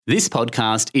This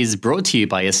podcast is brought to you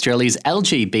by Australia's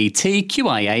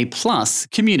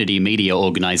LGBTQIA+ community media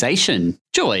organisation,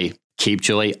 Joy. Keep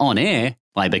Joy on air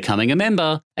by becoming a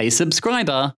member, a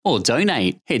subscriber, or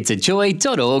donate. Head to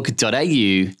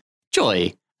joy.org.au.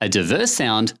 Joy, a diverse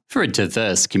sound for a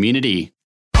diverse community.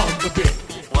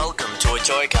 Welcome to a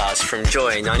Joycast from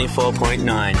Joy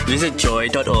 94.9. Visit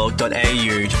joy.org.au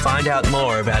to find out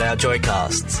more about our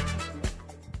Joycasts.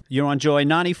 You're on Joy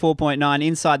 94.9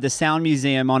 inside the Sound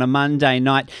Museum on a Monday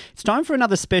night. It's time for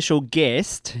another special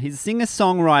guest. He's a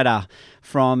singer-songwriter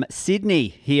from Sydney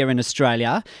here in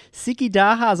Australia. Siki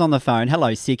Daha's on the phone.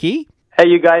 Hello, Siki. Hey,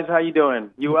 you guys. How you doing?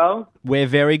 You well? We're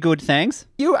very good, thanks.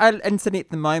 You are in Sydney at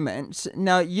the moment.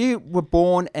 Now, you were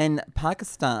born in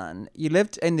Pakistan. You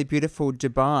lived in the beautiful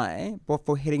Dubai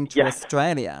before heading to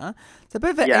Australia. It's a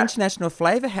bit of an international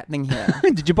flavour happening here.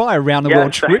 Did you buy a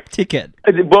round-the-world trip ticket?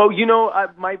 Well, you know,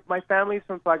 my family's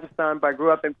from Pakistan, but I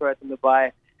grew up in Perth in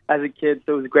Dubai as a kid,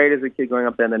 so it was great as a kid growing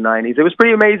up there in the 90s. It was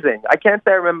pretty amazing. I can't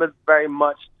say I remember very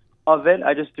much of it.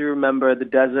 I just do remember the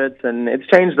deserts, and it's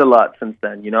changed a lot since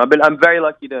then. You know, I'm very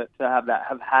lucky to have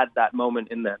had that moment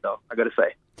in there, though, I got to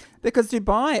say. Because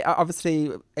Dubai,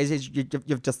 obviously, as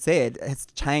you've just said, has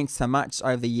changed so much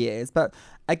over the years. But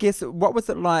I guess, what was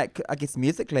it like,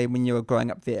 musically when you were growing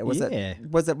up there?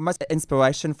 Was it much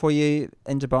inspiration for you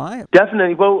in Dubai?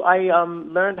 Definitely. Well, I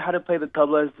learned how to play the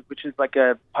tablas, which is like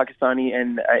a Pakistani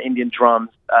and Indian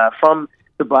drums, from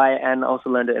Dubai, and also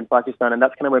learned it in Pakistan, and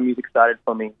that's kind of where music started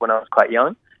for me when I was quite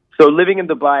young. So living in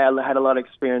Dubai, I had a lot of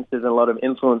experiences and a lot of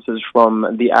influences from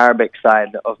the Arabic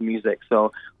side of music.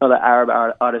 So all the Arab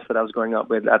artists that I was growing up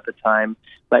with at the time,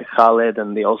 like Khalid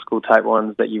and the old school type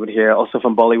ones that you would hear, also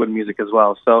from Bollywood music as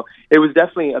well. So it was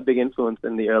definitely a big influence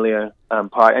in the earlier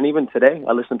part, and even today,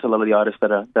 I listen to a lot of the artists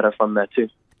that are from there too.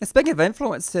 Speaking of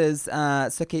influences,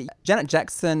 Siki, Janet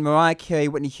Jackson, Mariah Carey,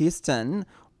 Whitney Houston,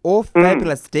 all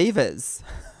fabulous divas.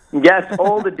 Yes,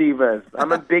 all the divas.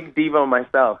 I'm a big diva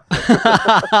myself.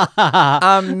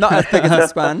 Not as big as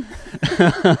this one.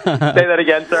 Say that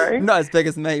again, sorry? Not as big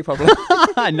as me, probably.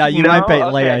 No, you won't beat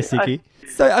Leo, Siki.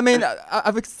 So, I mean,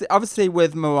 obviously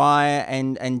with Mariah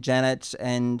and Janet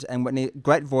and Whitney,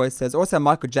 great voices. Also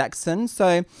Michael Jackson.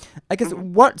 So, I guess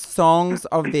what songs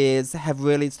of theirs have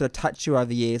really sort of touched you over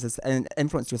the years and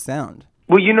influenced your sound?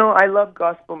 Well, you know, I love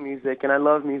gospel music, and I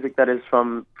love music that is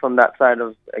from that side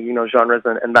of, genres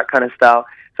and that kind of style.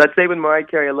 So I'd say with Mariah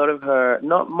Carey, a lot of her,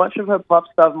 not much of her pop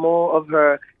stuff, more of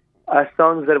her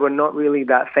songs that were not really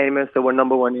that famous or were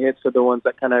number one hits, are the ones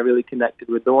that kind of really connected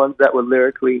with, the ones that were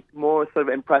lyrically more sort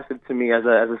of impressive to me as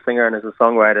a singer and as a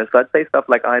songwriter. So I'd say stuff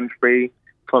like I'm Free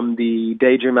from the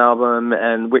Daydream album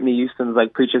and Whitney Houston's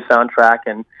like Preacher soundtrack.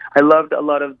 And I loved a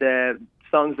lot of their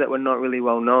songs that were not really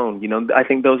well known. You know, I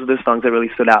think those are the songs that really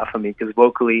stood out for me because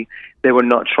vocally they were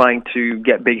not trying to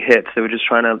get big hits. They were just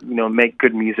trying to, make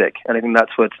good music. And I think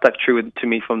that's what stuck true to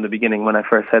me from the beginning when I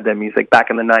first heard their music back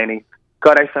in the 90s.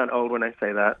 God, I sound old when I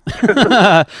say that.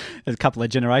 A couple of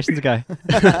generations ago.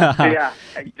 Yeah,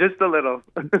 just a little.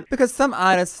 Because some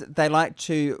artists, they like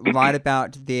to write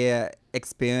about their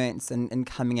experience in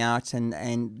coming out,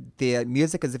 and their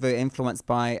music is very influenced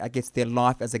by, I guess, their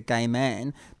life as a gay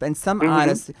man. But in some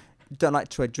artists don't like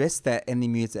to address that in their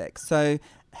music. So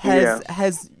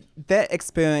has that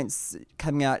experience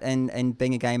coming out and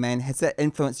being a gay man, has that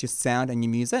influenced your sound and your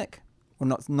music? Or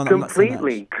not completely. Not so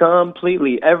much?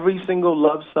 Every single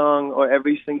love song or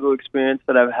every single experience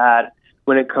that I've had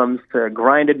when it comes to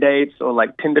Grindr dates or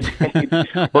like Tinder dates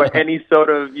or any sort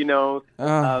of,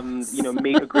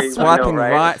 meet a great swiping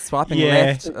right, swiping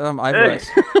left. Over it.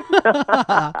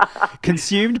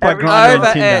 Consumed by Grindr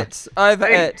and Tinder. Over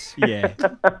it. Yeah.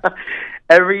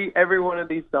 Every one of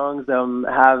these songs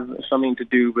have something to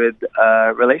do with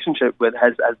a relationship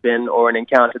has been, or an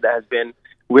encounter that has been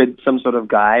with some sort of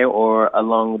guy, or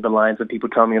along the lines of people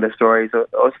telling me their stories,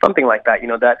 or something like that.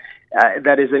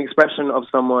 That is an expression of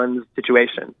someone's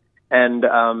situation, and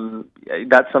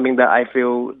that's something that I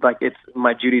feel like it's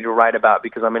my duty to write about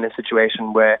because I'm in a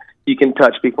situation where you can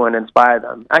touch people and inspire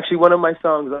them. Actually, one of my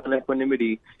songs on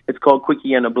Equanimity, it's called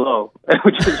 "Quickie and a Blow,"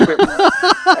 which is written.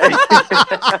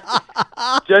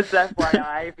 Just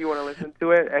FYI, if you want to listen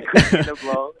to it, "Quickie and a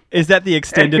Blow." Is that the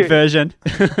extended version?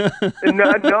 No,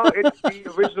 it's the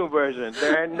original version.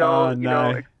 There are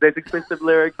there's explicit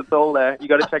lyrics. It's all there. You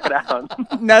got to check it out.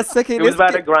 Now, Siki, it was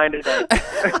about a Grindr day.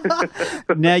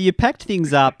 Now, you packed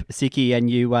things up, Siki, and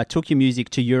you took your music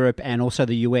to Europe and also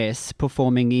the US,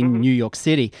 performing in New York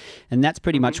City. And that's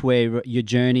pretty much where your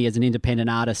journey as an independent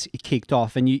artist kicked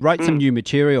off. And you wrote some new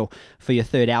material for your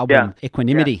third album,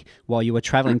 Equanimity, while you were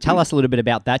traveling. Tell us us a little bit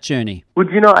about that journey. Well,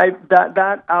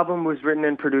 that album was written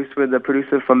and produced with a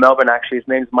producer from Melbourne, actually. His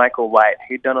name's Michael White.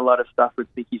 He'd done a lot of stuff with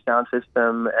Siki Sound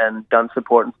System and done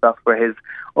support and stuff for his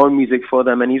own music for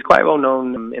them. And he's quite well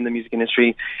known in the music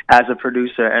industry as a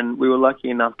producer. And we were lucky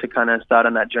enough to kind of start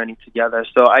on that journey together.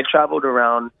 So I traveled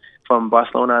around from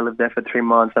Barcelona. I lived there for 3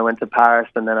 months. I went to Paris,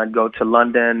 and then I'd go to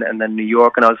London and then New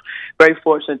York. And I was very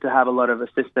fortunate to have a lot of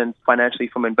assistance financially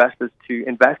from investors to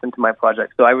invest into my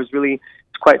project. So I was really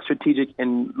quite strategic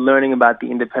in learning about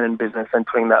the independent business and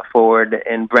putting that forward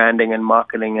in branding and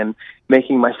marketing and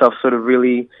making myself sort of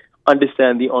really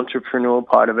understand the entrepreneurial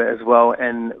part of it as well,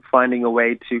 and finding a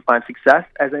way to find success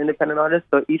as an independent artist.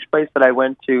 So each place that I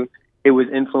went to, it was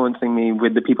influencing me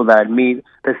with the people that I'd meet,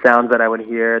 the sounds that I would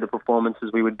hear, the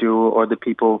performances we would do, or the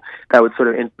people that would sort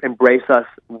of embrace us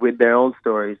with their own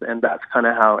stories. And that's kind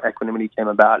of how Equanimity came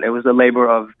about. It was a labor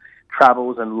of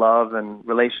travels and love and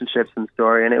relationships and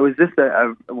story. And it was just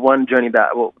a one journey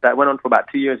that went on for about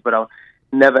 2 years, but I'll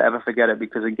never ever forget it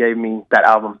because it gave me that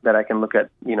album that I can look at,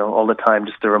 all the time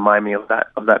just to remind me of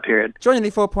that period. Joy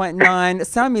 94.9,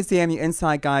 Sound Museum, your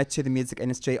inside guide to the music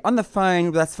industry. On the phone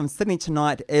with us from Sydney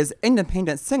tonight is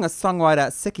independent singer-songwriter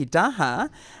Siki Daha.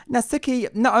 Now,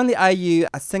 Siki, not only are you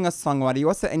a singer-songwriter, you're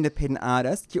also an independent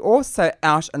artist. You're also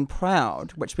out and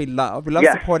proud, which we love. We love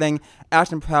supporting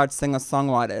out and proud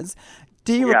singer-songwriters.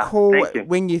 Do you recall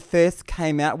when you first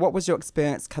came out, what was your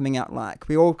experience coming out like?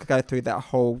 We all go through that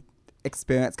whole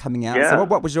experience coming out. So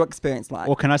what was your experience like?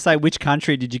 Or can I say, which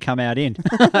country did you come out in?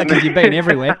 Because you've been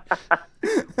everywhere.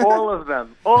 All of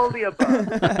them. All the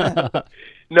above.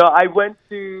 No, I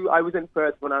was in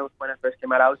Perth when I first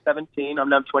came out. I was 17. I'm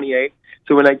now 28.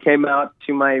 So when I came out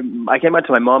to my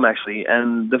mom, actually,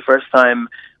 and the first time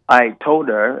I told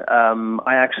her,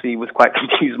 I actually was quite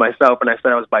confused myself, and I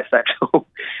said I was bisexual.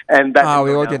 And that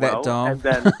we all did that, Dom. And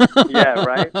then, yeah,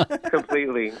 right?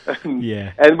 Completely.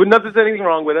 Yeah. And not that there's anything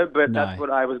wrong with it, but that's what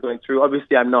I was going through.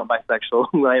 Obviously, I'm not bisexual.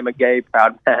 I am a gay,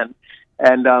 proud man.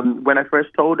 And when I first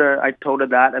told her, I told her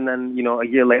that, and then, a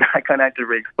year later, I kind of had to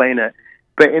re-explain it.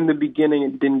 But in the beginning,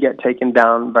 it didn't get taken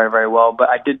down very, very well. But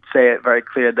I did say it very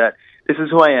clear that this is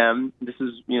who I am, this is,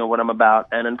 what I'm about,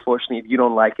 and unfortunately, if you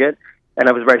don't like it, and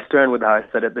I was very stern with how I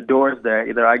said it, the door is there.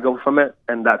 Either I go from it,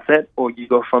 and that's it, or you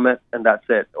go from it, and that's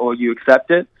it. Or you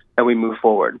accept it, and we move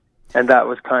forward. And that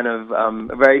was kind of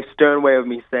a very stern way of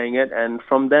me saying it. And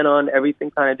from then on, everything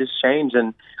kind of just changed.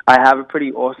 And I have a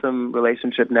pretty awesome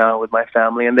relationship now with my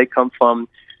family, and they come from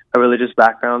a religious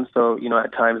background. So,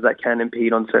 at times that can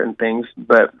impede on certain things.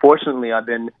 But fortunately, I've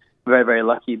been very, very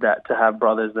lucky to have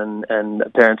brothers and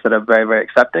parents that are very, very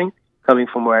accepting, coming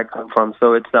from where I come from.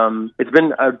 So it's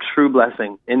been a true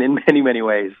blessing in many, many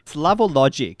ways. Love or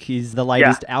Logic is the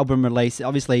latest album release.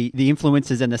 Obviously, the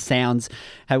influences and the sounds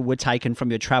were taken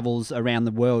from your travels around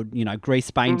the world, Greece,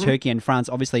 Spain, Turkey and France.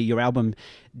 Obviously, your album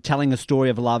telling a story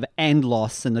of love and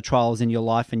loss and the trials in your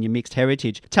life and your mixed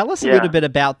heritage. Tell us a little bit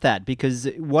about that, because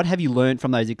what have you learned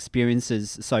from those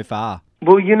experiences so far?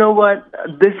 Well, you know what?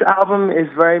 This album is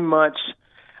very much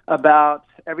about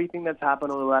everything that's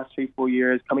happened over the last 3-4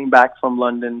 years, coming back from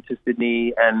London to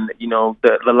Sydney, and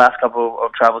the last couple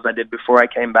of travels I did before I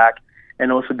came back,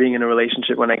 and also being in a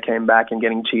relationship when I came back and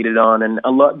getting cheated on. And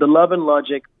the Love and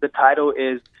Logic, the title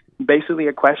is basically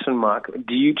a question mark.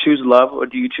 Do you choose love or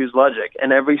do you choose logic?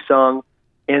 And every song,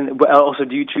 also,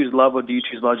 do you choose love or do you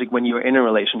choose logic when you're in a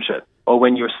relationship, or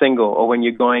when you're single, or when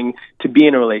you're going to be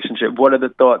in a relationship? What are the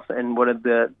thoughts and what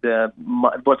are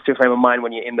what's your frame of mind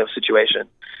when you're in those situations?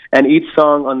 And each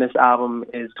song on this album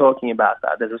is talking about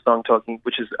that. There's a song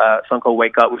which is a song called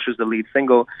Wake Up, which was the lead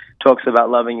single, talks about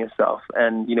loving yourself.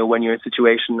 And, when you're in a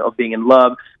situation of being in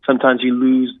love, sometimes you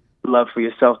lose love for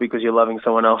yourself because you're loving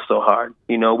someone else so hard.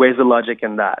 Where's the logic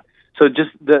in that? So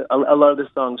just a lot of the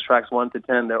songs, tracks 1 to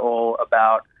 10, they're all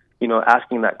about,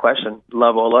 asking that question,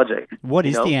 love or logic. What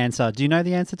is the answer? Do you know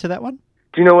the answer to that one?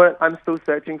 Do you know what? I'm still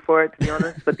searching for it, to be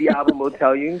honest, but the album will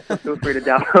tell you, so feel free to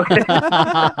download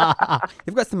it.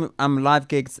 You've got some live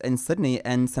gigs in Sydney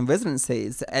and some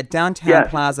residencies at Downtown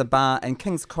Plaza Bar in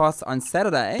King's Cross on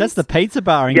Saturday. That's the pizza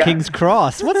bar in King's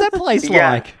Cross. What's that place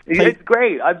like? It's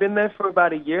great. I've been there for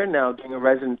about a year now doing a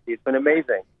residency. It's been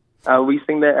amazing. We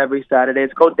sing there every Saturday.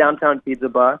 It's called Downtown Pizza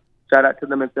Bar. Shout out to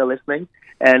them if they're listening.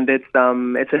 And it's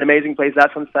an amazing place.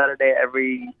 That's on Saturday,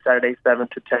 every Saturday, 7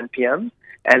 to 10 p.m.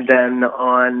 And then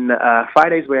on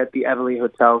Fridays, we're at the Everly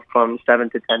Hotel from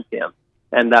 7 to 10 p.m.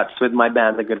 And that's with my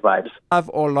band, The Good Vibes. Love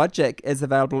or Logic is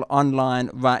available online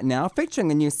right now,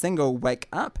 featuring a new single, Wake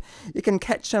Up. You can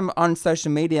catch him on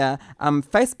social media,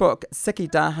 Facebook, Siki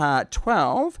Daha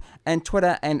 12, and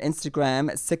Twitter and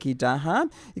Instagram, Siki Daha.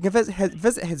 You can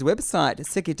visit his website,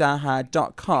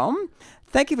 sikidaha.com.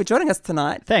 Thank you for joining us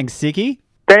tonight. Thanks, Siki.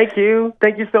 Thank you.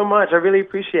 Thank you so much. I really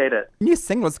appreciate it. New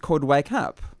single is called Wake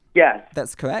Up. Yes.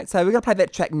 That's correct. So we're going to play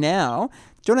that track now.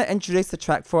 Do you want to introduce the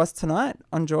track for us tonight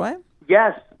on Joy?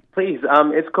 Yes, please.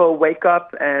 It's called Wake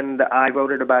Up, and I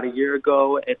wrote it about a year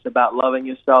ago. It's about loving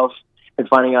yourself and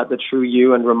finding out the true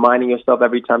you and reminding yourself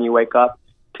every time you wake up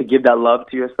to give that love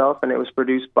to yourself. And it was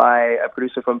produced by a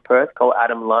producer from Perth called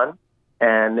Adam Lunn,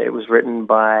 and it was written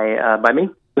by me.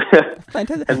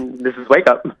 Fantastic. And this is Wake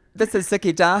Up. This is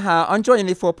Siki Daha on Joy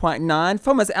 94.9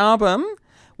 from his album,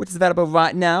 which is available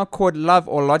right now, called Love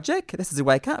or Logic. This is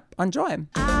Wake Up on Joy.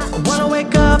 I wanna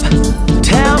wake up,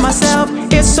 tell myself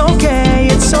it's okay,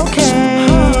 it's okay.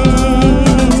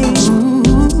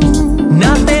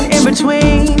 Nothing in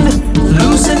between,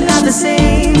 loosen at the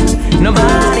seams.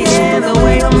 Nobody in the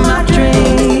way of my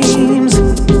dreams.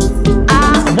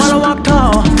 I wanna walk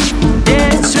tall,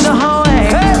 dance through the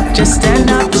hallway, just stand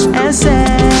up and say.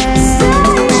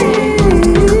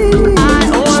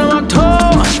 I wanna walk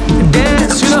tall,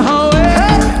 dance through the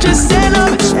hallway, just stand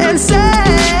up and say.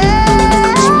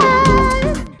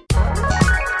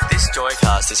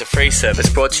 Joycast is a free service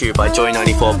brought to you by Joy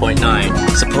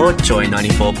 94.9. Support Joy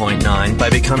 94.9 by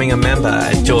becoming a member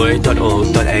at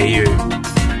joy.org.au.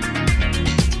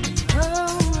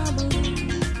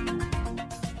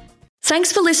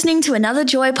 Thanks for listening to another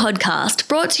Joy podcast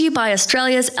brought to you by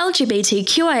Australia's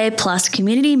LGBTQIA+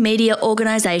 community media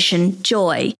organisation,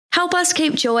 Joy. Help us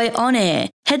keep Joy on air.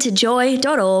 Head to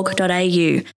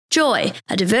joy.org.au. Joy,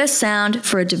 a diverse sound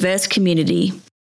for a diverse community.